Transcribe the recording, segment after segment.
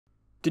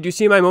Did you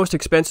see my most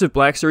expensive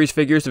Black Series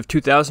figures of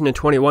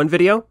 2021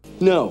 video?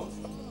 No.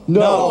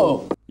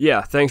 No!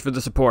 Yeah, thanks for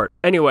the support.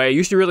 Anyway,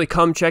 you should really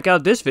come check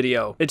out this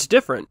video. It's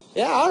different.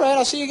 Yeah, alright,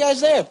 I'll see you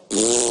guys there.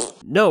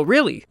 No,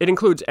 really. It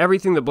includes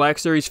everything the Black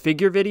Series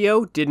figure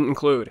video didn't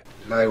include.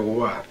 Like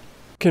what?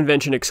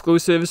 Convention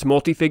exclusives,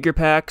 multi-figure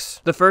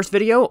packs. The first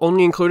video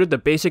only included the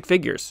basic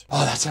figures.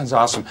 Oh, that sounds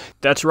awesome.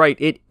 That's right,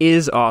 it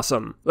is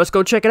awesome. Let's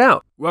go check it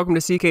out. Welcome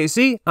to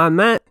CKC, I'm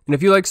Matt, and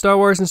if you like Star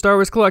Wars and Star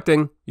Wars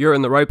collecting, you're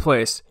in the right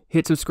place.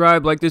 Hit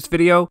subscribe, like this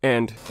video,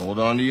 and Hold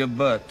on to your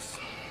butts.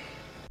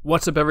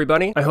 what's up,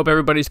 everybody? I hope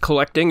everybody's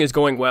collecting is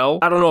going well.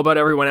 I don't know about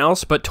everyone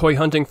else, but toy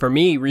hunting for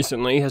me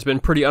recently has been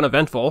pretty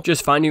uneventful.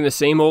 Just finding the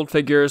same old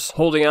figures,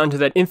 holding on to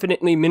that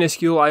infinitely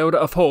minuscule iota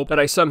of hope that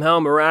I somehow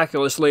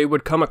miraculously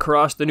would come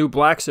across the new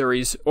Black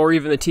Series, or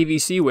even the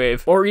TVC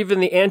wave, or even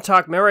the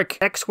Antok Merrick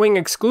X-Wing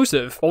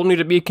exclusive, only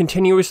to be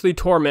continuously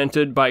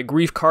tormented by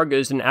Grief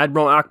Kargas and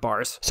Admiral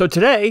Akbars. So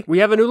today, we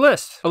have a new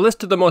list. A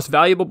list of the most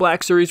valuable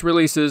Black Series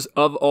releases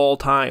of all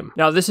time.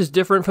 Now, this is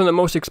different from the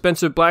most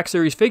expensive Black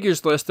Series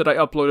figures list that I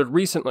uploaded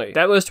recently.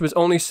 That list was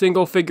only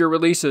single figure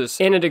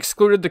releases, and it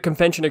excluded the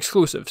convention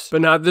exclusives.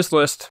 But not this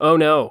list. Oh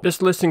no.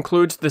 This list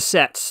includes the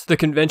sets, the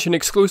convention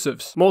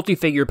exclusives,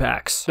 multi-figure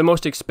packs, the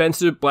most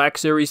expensive Black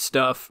Series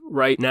stuff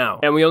right now.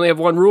 And we only have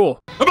one rule.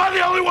 Am I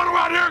the only one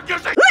around here who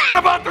gives a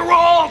about the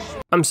rules?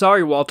 I'm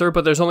sorry, Walter,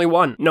 but there's only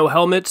one. No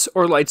helmets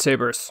or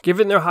lightsabers.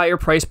 Given their higher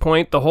price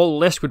point, the whole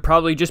list would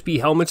probably just be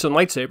helmets and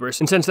lightsabers,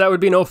 and since that would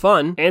be no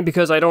fun, and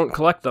because I don't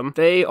collect them,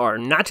 they are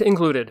not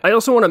included. I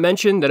also want to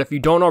mention that if you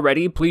don't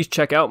already, please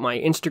check out my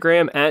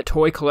Instagram at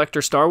Toy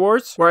Collector Star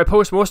Wars, where I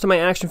post most of my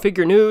action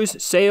figure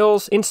news,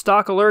 sales,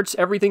 in-stock alerts,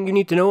 everything you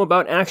need to know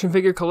about action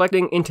figure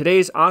collecting in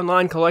today's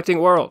online collecting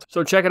world.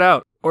 So check it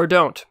out. Or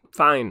don't.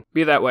 Fine,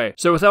 be that way.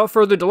 So without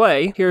further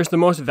delay, here's the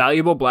most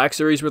valuable Black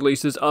Series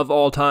releases of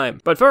all time.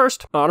 But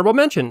first, honorable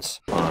mentions.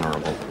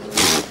 Honorable.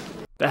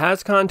 The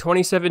HasCon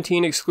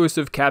 2017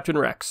 exclusive Captain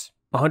Rex.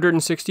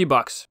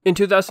 $160. In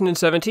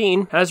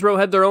 2017, Hasbro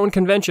had their own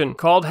convention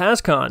called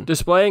HasCon,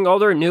 displaying all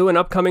their new and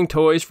upcoming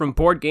toys from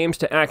board games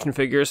to action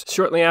figures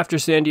shortly after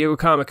San Diego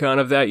Comic-Con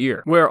of that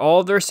year, where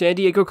all their San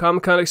Diego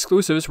Comic-Con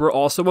exclusives were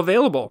also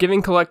available,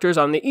 giving collectors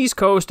on the East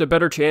Coast a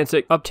better chance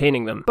at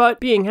obtaining them. But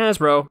being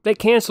Hasbro, they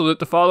canceled it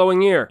the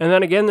following year, and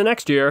then again the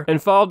next year,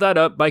 and followed that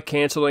up by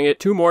canceling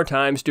it 2 more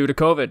times due to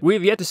COVID.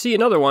 We've yet to see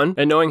another one,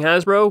 and knowing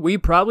Hasbro, we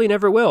probably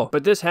never will.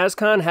 But this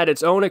HasCon had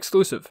its own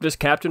exclusive, this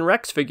Captain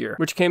Rex figure,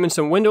 which came in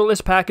some windowless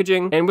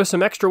packaging and with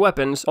some extra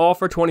weapons, all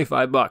for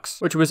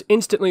 $25, which was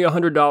instantly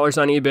 $100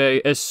 on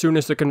eBay as soon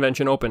as the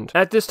convention opened.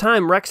 At this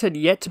time, Rex had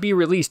yet to be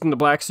released in the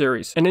Black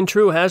Series, and in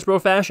true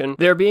Hasbro fashion,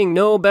 there being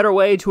no better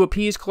way to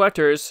appease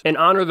collectors and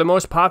honor the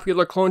most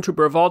popular clone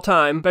trooper of all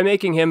time by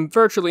making him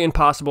virtually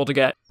impossible to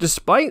get.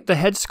 Despite the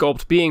head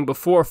sculpt being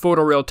before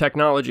photoreal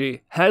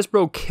technology,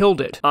 Hasbro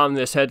killed it on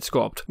this head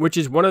sculpt, which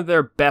is one of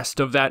their best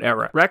of that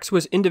era. Rex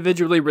was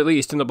individually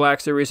released in the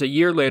Black Series a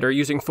year later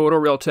using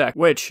photoreal tech,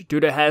 which,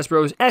 due to Hasbro's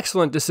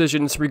excellent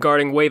decisions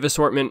regarding wave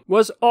assortment,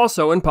 was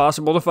also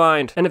impossible to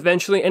find, and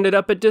eventually ended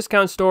up at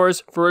discount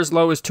stores for as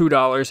low as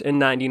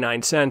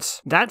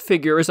 $2.99. That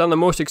figure is on the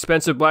most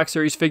expensive Black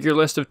Series figure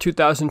list of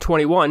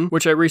 2021,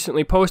 which I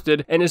recently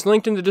posted, and is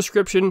linked in the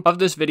description of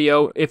this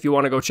video if you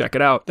want to go check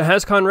it out. The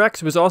HasCon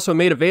Rex was also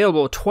made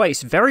available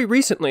twice very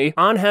recently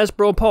on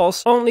Hasbro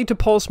Pulse, only to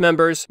Pulse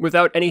members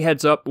without any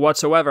heads up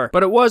whatsoever,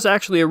 but it was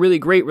actually a really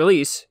great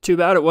release. Too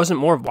bad it wasn't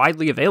more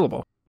widely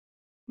available.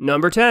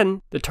 Number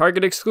 10, the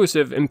Target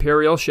exclusive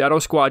Imperial Shadow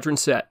Squadron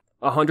set,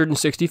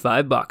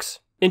 $165.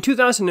 In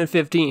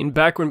 2015,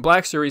 back when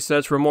Black Series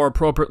sets were more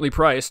appropriately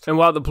priced, and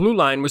while the Blue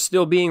Line was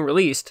still being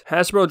released,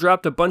 Hasbro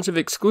dropped a bunch of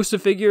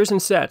exclusive figures and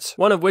sets,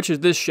 one of which is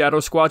this Shadow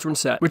Squadron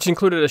set, which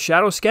included a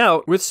Shadow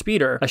Scout with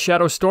Speeder, a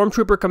Shadow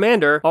Stormtrooper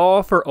Commander,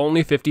 all for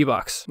only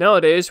 $50.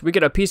 Nowadays, we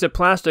get a piece of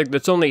plastic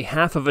that's only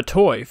half of a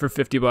toy for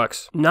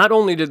 $50. Not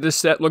only did this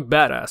set look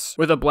badass,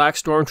 with a black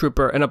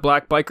Stormtrooper and a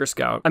black Biker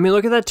Scout. I mean,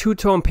 look at that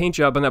two-tone paint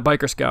job on that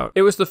Biker Scout.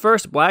 It was the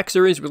first Black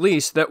Series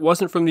release that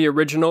wasn't from the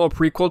original or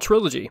prequel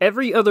trilogy.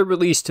 Every other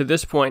release to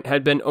this point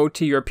had been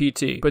OT or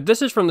PT, but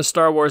this is from the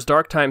Star Wars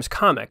Dark Times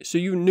comic, so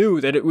you knew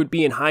that it would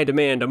be in high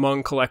demand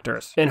among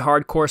collectors and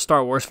hardcore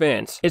Star Wars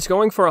fans. It's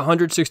going for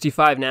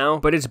 $165 now,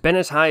 but it's been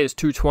as high as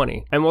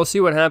 $220, and we'll see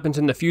what happens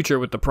in the future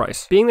with the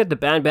price. Being that the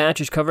Bad Batch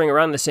is covering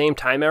around the same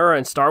time era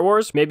in Star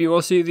Wars, maybe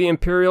we'll see the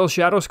Imperial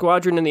Shadow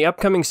Squadron in the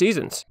upcoming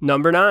seasons.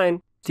 Number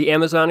 9, the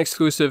Amazon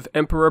exclusive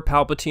Emperor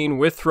Palpatine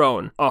with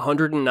Throne,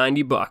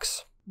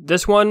 $190.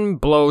 This one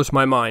blows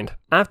my mind.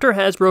 After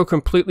Hasbro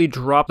completely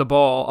dropped the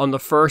ball on the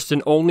first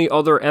and only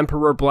other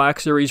Emperor Black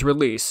Series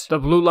release, the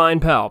Blue Line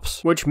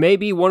Palps, which may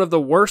be one of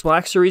the worst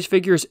Black Series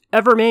figures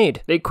ever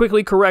made, they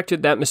quickly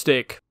corrected that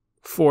mistake.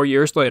 4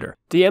 years later.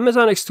 The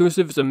Amazon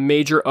exclusive is a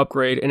major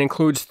upgrade and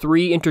includes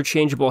 3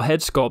 interchangeable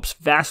head sculpts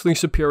vastly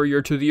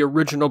superior to the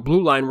original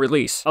Blue Line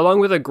release, along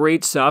with a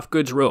great soft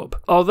goods robe.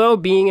 Although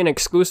being an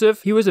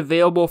exclusive, he was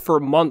available for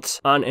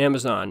months on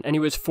Amazon, and he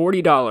was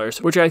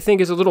 $40, which I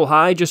think is a little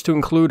high just to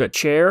include a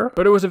chair,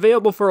 but it was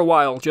available for a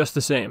while just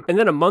the same. And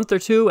then a month or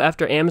two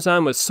after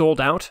Amazon was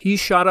sold out, he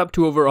shot up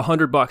to over $100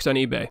 on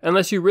eBay.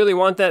 Unless you really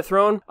want that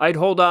throne, I'd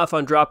hold off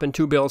on dropping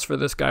 2 bills for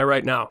this guy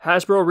right now.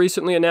 Hasbro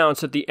recently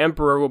announced that the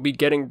Emperor will be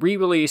getting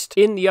re-released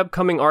in the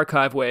upcoming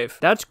archive wave.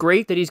 That's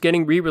great that he's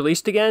getting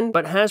re-released again,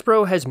 but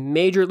Hasbro has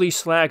majorly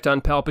slacked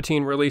on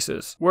Palpatine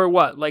releases. We're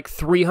what, like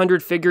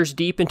 300 figures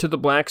deep into the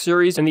Black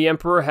Series and the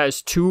Emperor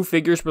has 2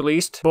 figures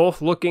released,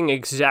 both looking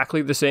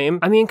exactly the same?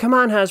 I mean, come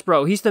on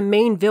Hasbro, he's the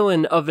main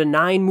villain of the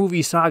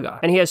 9-movie saga,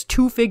 and he has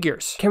 2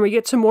 figures. Can we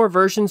get some more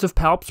versions of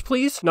Palps,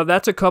 please? Now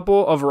that's a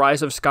couple of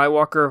Rise of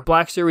Skywalker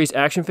Black Series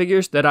action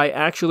figures that I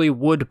actually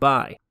would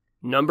buy.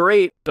 Number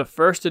 8, the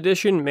first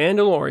edition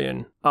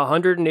Mandalorian,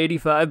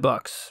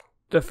 $185.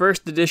 The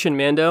first edition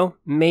Mando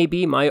may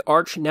be my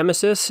arch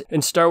nemesis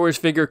in Star Wars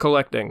figure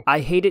collecting. I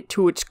hate it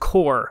to its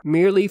core,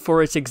 merely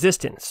for its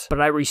existence,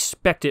 but I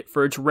respect it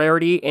for its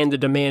rarity and the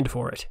demand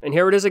for it. And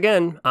here it is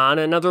again, on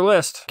another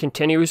list,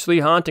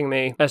 continuously haunting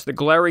me as the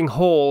glaring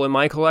hole in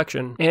my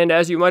collection. And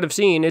as you might have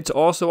seen, it's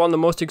also on the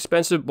most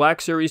expensive Black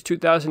Series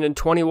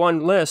 2021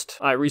 list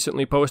I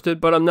recently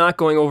posted, but I'm not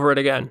going over it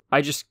again.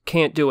 I just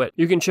can't do it.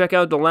 You can check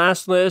out the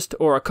last list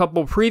or a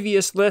couple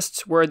previous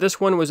lists where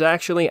this one was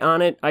actually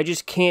on it. I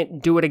just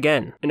can't do it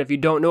again. And if you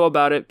don't know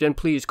about it, then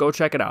please go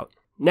check it out.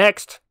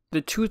 Next,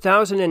 the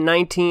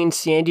 2019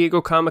 San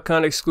Diego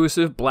Comic-Con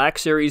exclusive Black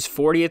Series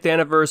 40th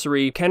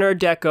Anniversary Kenner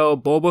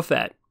Deco Boba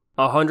Fett,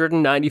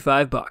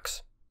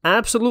 $195.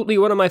 Absolutely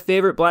one of my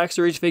favorite Black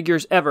Series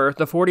figures ever,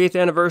 the 40th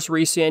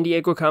Anniversary San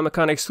Diego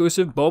Comic-Con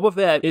exclusive Boba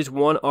Fett is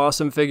one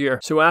awesome figure.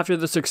 So after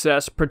the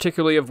success,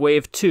 particularly of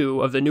Wave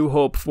 2 of the New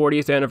Hope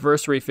 40th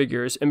Anniversary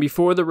figures, and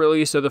before the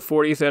release of the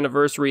 40th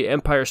Anniversary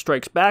Empire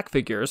Strikes Back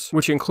figures,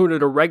 which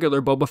included a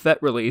regular Boba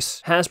Fett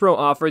release, Hasbro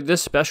offered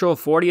this special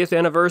 40th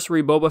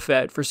Anniversary Boba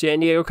Fett for San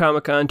Diego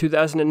Comic-Con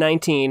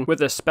 2019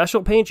 with a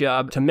special paint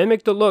job to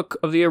mimic the look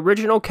of the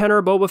original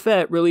Kenner Boba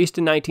Fett released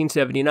in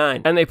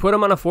 1979. And they put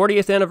him on a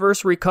 40th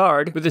Anniversary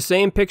card with the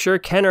same picture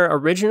Kenner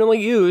originally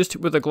used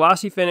with a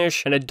glossy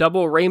finish and a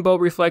double rainbow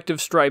reflective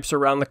stripes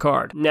around the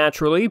card.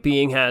 Naturally,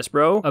 being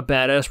Hasbro, a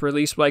badass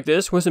release like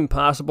this was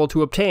impossible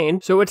to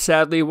obtain, so it's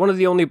sadly one of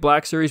the only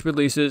Black Series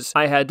releases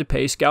I had to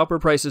pay scalper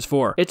prices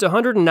for. It's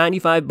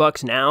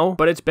 $195 now,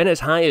 but it's been as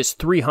high as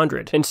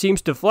 $300 and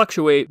seems to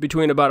fluctuate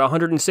between about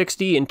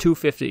 $160 and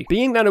 $250.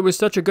 Being that it was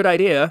such a good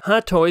idea,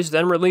 Hot Toys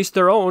then released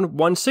their own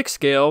 1/6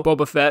 scale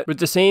Boba Fett with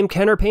the same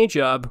Kenner paint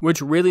job,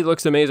 which really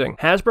looks amazing.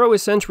 Hasbro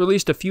has since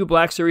released a few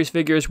Black Series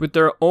figures with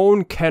their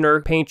own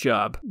Kenner paint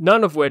job,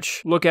 none of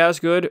which look as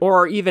good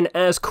or are even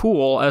as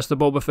cool as the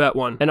Boba Fett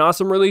one. An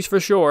awesome release for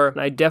sure,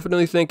 and I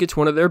definitely think it's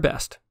one of their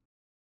best.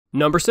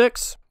 Number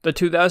 6, the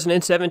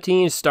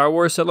 2017 Star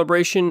Wars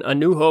Celebration A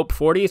New Hope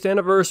 40th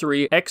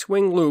Anniversary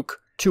X-Wing Luke,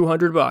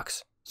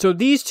 $200. So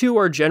these two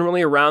are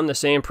generally around the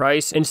same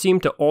price and seem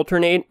to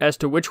alternate as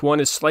to which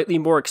one is slightly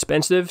more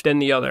expensive than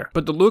the other.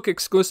 But the Luke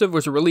exclusive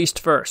was released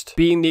first,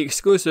 being the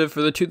exclusive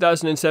for the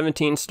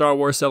 2017 Star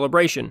Wars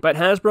Celebration. But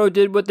Hasbro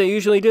did what they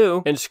usually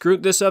do and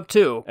screwed this up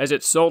too, as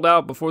it sold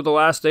out before the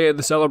last day of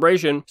the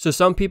celebration, so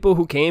some people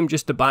who came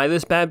just to buy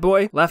this bad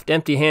boy left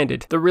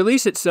empty-handed. The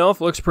release itself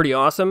looks pretty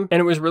awesome,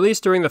 and it was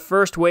released during the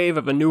first wave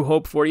of A New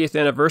Hope 40th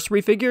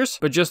Anniversary figures,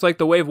 but just like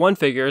the Wave 1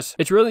 figures,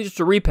 it's really just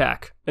a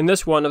repack. And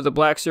this one of the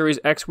Black Series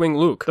X-Wing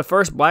Luke, the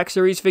first Black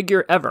Series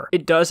figure ever.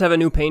 It does have a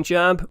new paint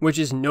job, which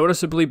is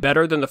noticeably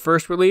better than the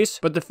first release,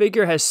 but the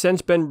figure has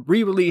since been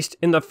re-released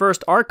in the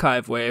first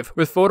archive wave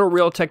with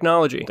photoreal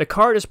technology. The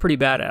card is pretty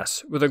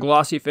badass, with a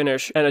glossy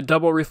finish and a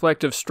double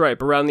reflective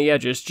stripe around the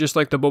edges, just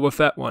like the Boba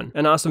Fett one.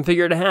 An awesome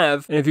figure to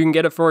have, and if you can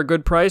get it for a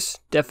good price,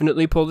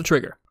 definitely pull the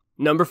trigger.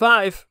 Number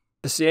 5,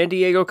 the San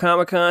Diego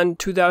Comic-Con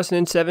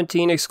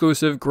 2017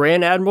 exclusive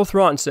Grand Admiral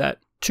Thrawn set,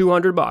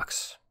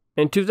 $200.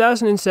 In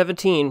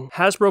 2017,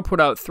 Hasbro put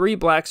out 3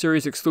 Black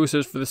Series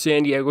exclusives for the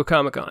San Diego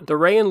Comic-Con. The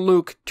Rey and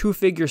Luke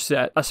 2-figure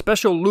set, a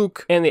special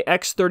Luke and the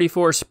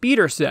X-34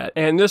 Speeder set,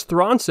 and this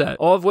Thrawn set,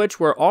 all of which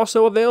were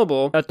also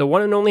available at the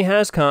one and only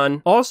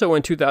HasCon, also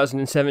in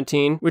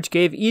 2017, which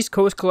gave East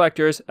Coast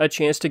collectors a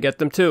chance to get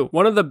them too.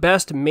 One of the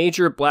best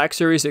major Black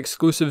Series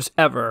exclusives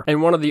ever,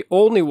 and one of the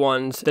only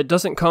ones that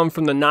doesn't come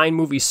from the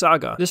 9-movie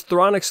saga. This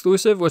Thrawn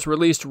exclusive was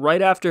released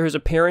right after his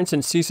appearance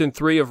in Season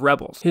 3 of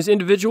Rebels. His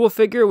individual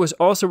figure was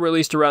also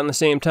released around the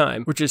same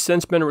time, which has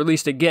since been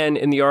released again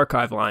in the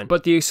archive line.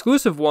 But the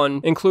exclusive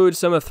one includes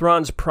some of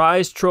Thrawn's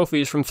prized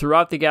trophies from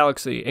throughout the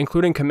galaxy,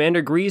 including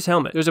Commander Gree's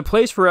helmet. There's a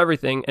place for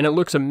everything, and it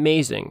looks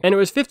amazing. And it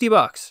was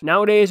 $50.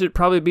 Nowadays, it'd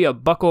probably be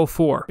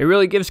 $104. It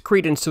really gives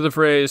credence to the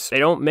phrase, they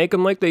don't make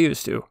them like they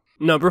used to.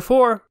 Number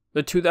 4,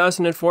 the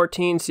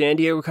 2014 San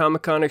Diego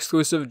Comic-Con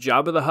exclusive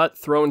Jabba the Hutt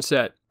throne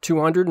set,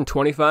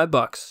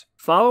 $225.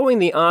 Following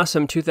the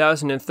awesome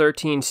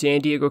 2013 San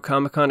Diego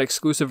Comic-Con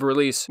exclusive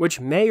release, which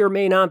may or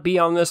may not be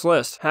on this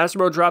list,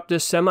 Hasbro dropped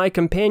this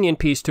semi-companion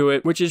piece to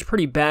it, which is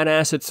pretty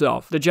badass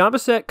itself. The Jabba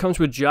set comes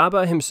with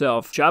Jabba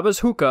himself, Jabba's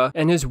hookah,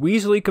 and his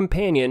Weasley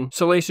companion,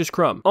 Salacious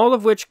Crumb, all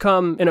of which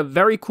come in a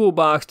very cool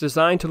box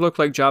designed to look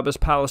like Jabba's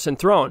palace and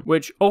throne,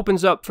 which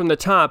opens up from the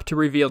top to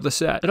reveal the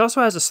set. It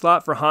also has a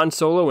slot for Han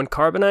Solo and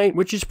Carbonite,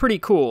 which is pretty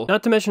cool,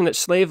 not to mention that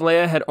Slave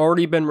Leia had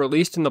already been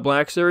released in the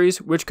Black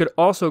Series, which could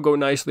also go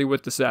nicely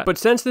with the set. But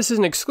since this is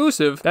an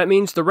exclusive, that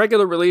means the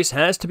regular release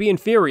has to be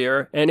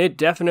inferior, and it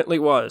definitely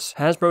was.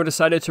 Hasbro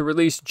decided to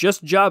release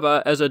just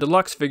Jabba as a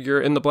deluxe figure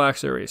in the Black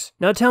Series.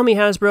 Now tell me,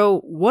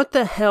 Hasbro, what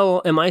the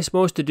hell am I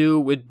supposed to do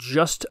with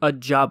just a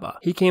Jabba?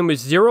 He came with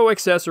 0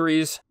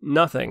 accessories,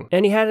 nothing,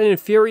 and he had an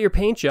inferior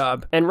paint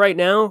job, and right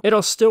now,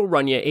 it'll still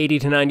run you 80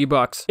 to 90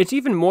 bucks. It's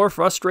even more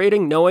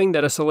frustrating knowing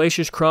that a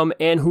Salacious Crumb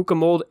and hookah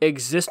mold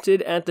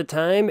existed at the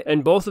time,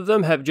 and both of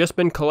them have just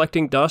been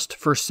collecting dust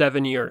for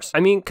 7 years.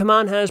 I mean, come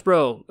on,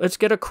 Hasbro, let's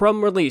get a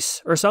Crumb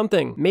release or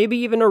something. Maybe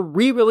even a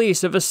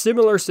re-release of a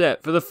similar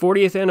set for the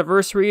 40th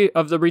anniversary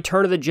of the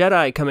Return of the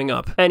Jedi coming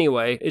up.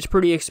 Anyway, it's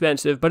pretty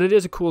expensive, but it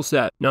is a cool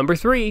set. Number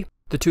 3.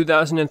 The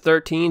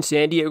 2013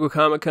 San Diego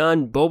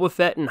Comic-Con Boba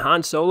Fett and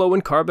Han Solo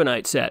and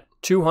Carbonite set.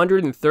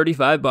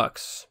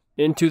 $235.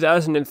 In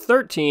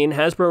 2013,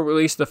 Hasbro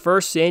released the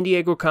first San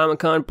Diego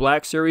Comic-Con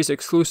Black Series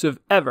exclusive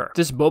ever,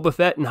 this Boba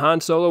Fett and Han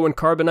Solo and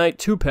Carbonite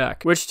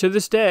 2-pack, which to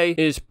this day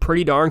is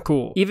pretty darn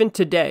cool. Even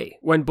today,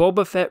 when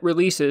Boba Fett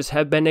releases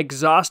have been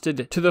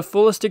exhausted to the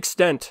fullest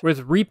extent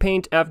with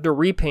repaint after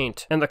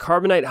repaint, and the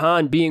Carbonite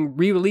Han being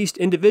re-released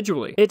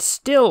individually, it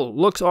still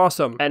looks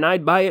awesome, and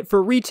I'd buy it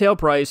for retail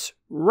price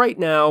right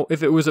now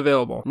if it was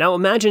available. Now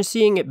imagine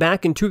seeing it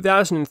back in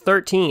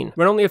 2013,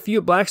 when only a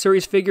few Black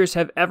Series figures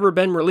have ever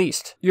been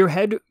released. Your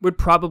head would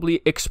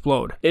probably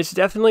explode. It's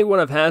definitely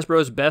one of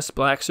Hasbro's best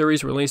Black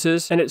Series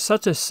releases, and it's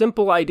such a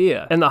simple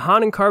idea, and the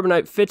Han and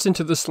Carbonite fits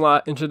into the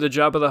slot into the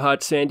Jabba the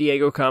Hutt San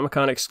Diego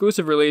Comic-Con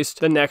exclusive release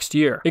the next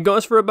year. It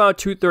goes for about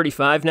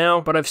 $235 now,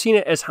 but I've seen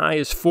it as high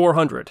as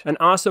 $400. An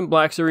awesome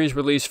Black Series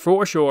release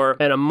for sure,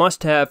 and a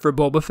must-have for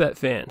Boba Fett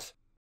fans.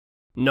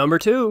 Number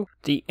 2,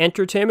 the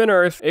Entertainment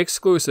Earth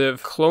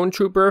exclusive Clone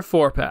Trooper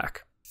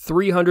 4-pack,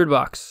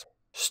 $300.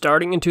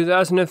 Starting in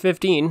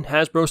 2015,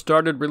 Hasbro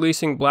started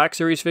releasing Black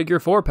Series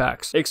figure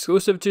 4-packs,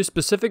 exclusive to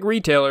specific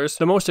retailers,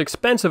 the most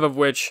expensive of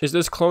which is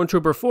this Clone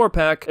Trooper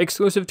 4-pack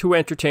exclusive to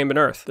Entertainment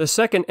Earth, the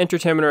second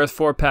Entertainment Earth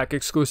 4-pack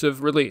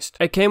exclusive released.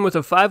 It came with a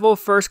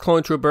 501st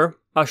Clone Trooper,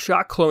 a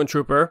Shock Clone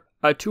Trooper,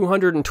 a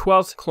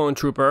 212th Clone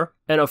Trooper,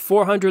 and a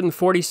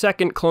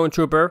 442nd Clone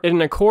Trooper in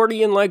an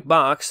accordion-like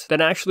box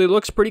that actually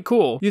looks pretty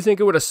cool. You think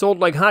it would have sold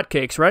like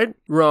hotcakes, right?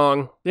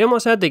 Wrong. They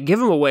almost had to give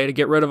them away to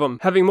get rid of them,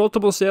 having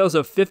multiple sales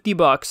of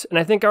 $50, and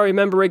I think I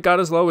remember it got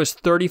as low as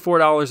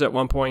 $34 at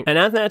one point. And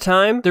at that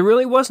time, there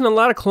really wasn't a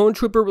lot of Clone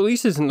Trooper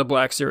releases in the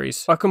Black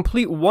Series, a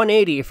complete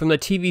 180 from the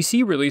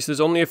TVC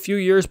releases only a few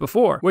years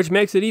before, which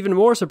makes it even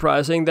more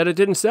surprising that it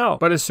didn't sell.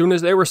 But as soon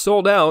as they were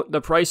sold out,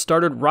 the price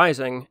started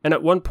rising, and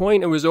at one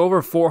point it was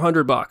over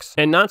 $400.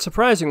 And not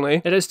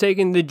surprisingly, it has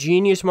taken the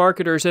genius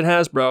marketers at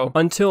Hasbro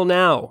until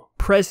now,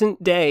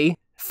 present day,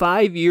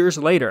 5 years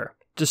later,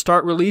 to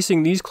start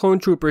releasing these Clone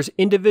Troopers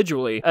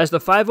individually, as the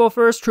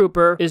 501st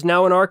Trooper is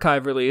now an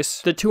archive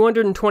release, the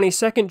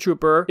 222nd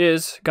Trooper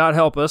is, God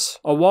help us,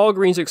 a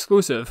Walgreens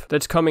exclusive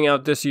that's coming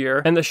out this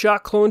year, and the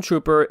Shock Clone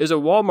Trooper is a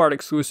Walmart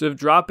exclusive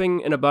dropping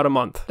in about a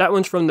month. That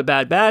one's from the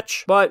Bad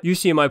Batch, but you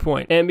see my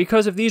point. And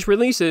because of these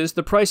releases,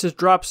 the price has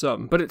dropped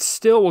some, but it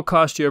still will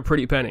cost you a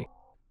pretty penny.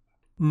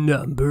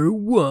 Number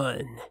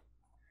 1.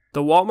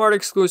 The Walmart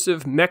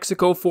exclusive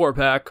Mexico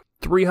 4-pack,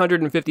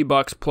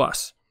 $350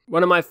 plus.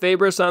 One of my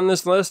favorites on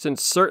this list, and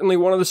certainly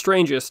one of the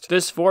strangest.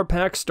 This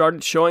 4-pack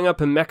started showing up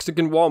in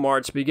Mexican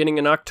Walmarts beginning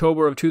in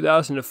October of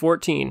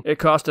 2014. It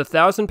cost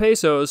 1,000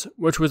 pesos,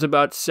 which was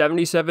about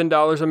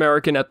 $77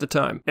 American at the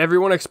time.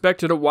 Everyone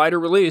expected a wider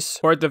release,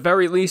 or at the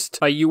very least,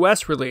 a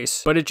US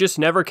release, but it just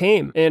never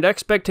came, and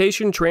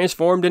expectation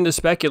transformed into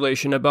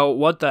speculation about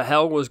what the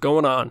hell was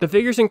going on. The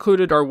figures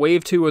included are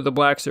Wave 2 of the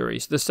Black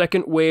Series, the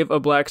second wave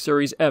of Black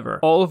Series ever,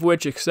 all of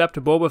which, except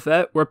Boba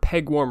Fett, were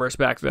peg warmers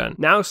back then.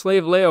 Now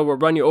Slave Leia will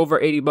run you over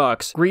 $80.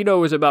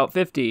 Greedo was about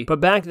 $50, but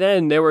back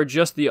then they were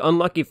just the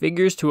unlucky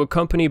figures to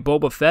accompany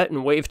Boba Fett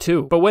in Wave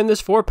 2. But when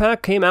this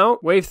 4-pack came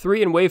out, Wave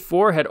 3 and Wave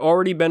 4 had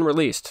already been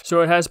released,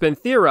 so it has been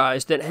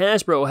theorized that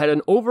Hasbro had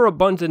an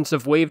overabundance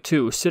of Wave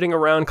 2 sitting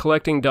around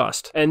collecting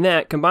dust, and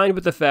that, combined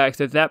with the fact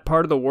that that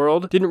part of the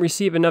world didn't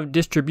receive enough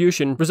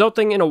distribution,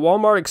 resulting in a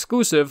Walmart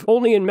exclusive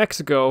only in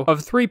Mexico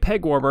of 3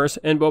 peg warmers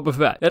and Boba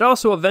Fett. It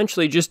also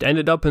eventually just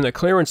ended up in the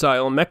clearance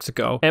aisle in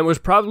Mexico, and was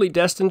probably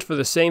destined for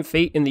the same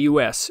fate in the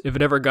US if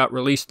it ever got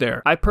released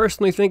there. I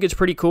personally think it's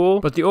pretty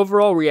cool, but the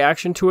overall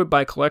reaction to it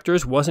by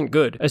collectors wasn't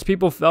good, as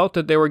people felt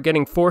that they were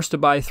getting forced to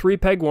buy 3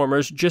 peg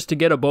warmers just to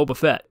get a Boba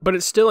Fett. But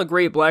it's still a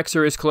great Black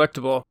Series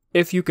collectible,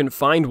 if you can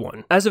find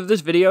one. As of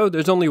this video,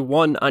 there's only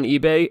one on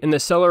eBay, and the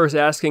seller is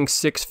asking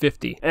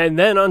 $650. And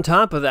then on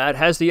top of that,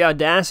 has the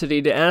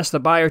audacity to ask the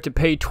buyer to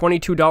pay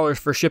 $22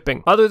 for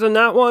shipping. Other than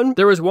that one,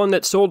 there was one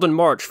that sold in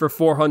March for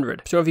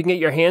 $400. So if you can get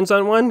your hands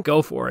on one,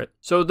 go for it.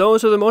 So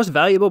those are the most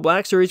valuable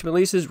Black Series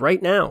releases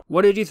right now.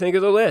 What did you think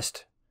of the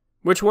list?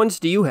 Which ones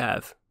do you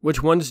have?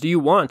 Which ones do you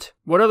want?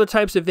 What other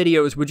types of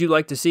videos would you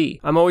like to see?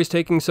 I'm always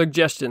taking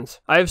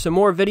suggestions. I have some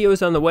more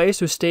videos on the way,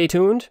 so stay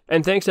tuned.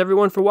 And thanks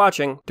everyone for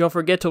watching. Don't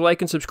forget to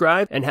like and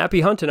subscribe, and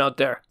happy hunting out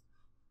there.